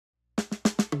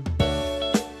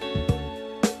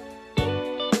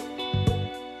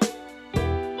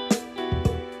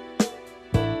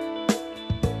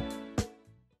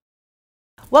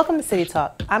Welcome to City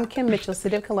Talk. I'm Kim Mitchell,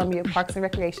 City of Columbia Parks and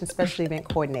Recreation Special Event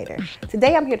Coordinator.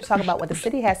 Today I'm here to talk about what the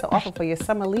city has to offer for your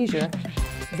summer leisure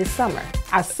this summer.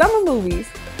 Our summer movies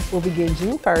will begin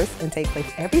June 1st and take place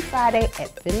every Friday at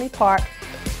Finlay Park,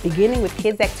 beginning with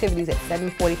kids' activities at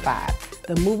 7:45.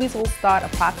 The movies will start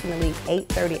approximately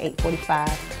 8:30,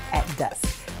 8:45 at dusk.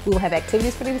 We will have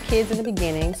activities for the kids in the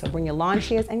beginning, so bring your lawn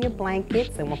chairs and your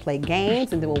blankets, and we'll play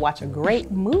games, and then we'll watch a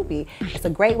great movie. It's a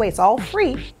great way, it's all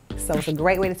free, so it's a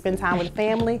great way to spend time with the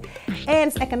family, and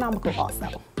it's economical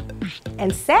also.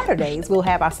 And Saturdays, we'll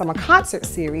have our summer concert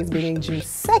series beginning June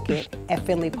 2nd at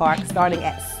Finlay Park, starting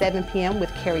at 7 p.m.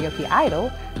 with Karaoke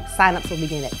Idol. Sign-ups will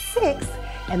begin at 6,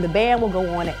 and the band will go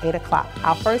on at 8 o'clock.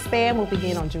 Our first band will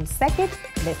begin on June 2nd,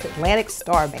 and it's Atlantic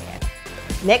Star Band.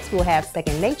 Next, we'll have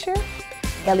Second Nature,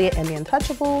 Elliot and the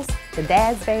Untouchables, the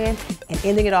Daz Band, and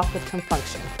ending it off with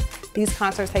Confunction. These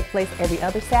concerts take place every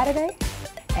other Saturday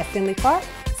at Finlay Park,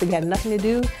 so if you have nothing to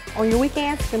do on your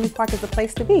weekends, Finlay Park is the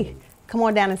place to be. Come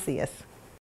on down and see us.